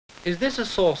Is this a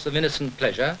source of innocent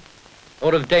pleasure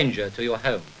or of danger to your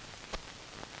home?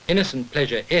 Innocent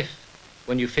pleasure if,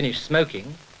 when you finish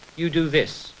smoking, you do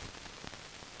this.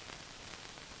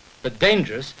 But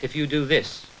dangerous if you do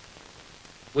this,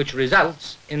 which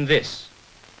results in this.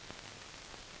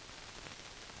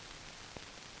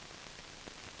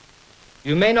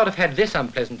 You may not have had this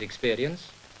unpleasant experience,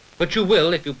 but you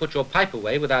will if you put your pipe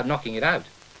away without knocking it out.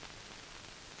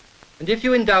 And if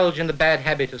you indulge in the bad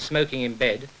habit of smoking in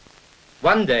bed,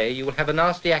 one day you will have a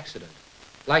nasty accident,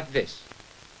 like this.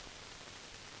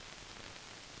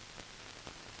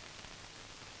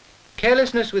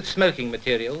 Carelessness with smoking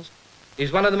materials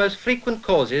is one of the most frequent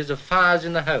causes of fires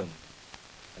in the home,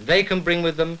 and they can bring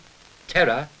with them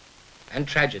terror and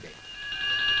tragedy.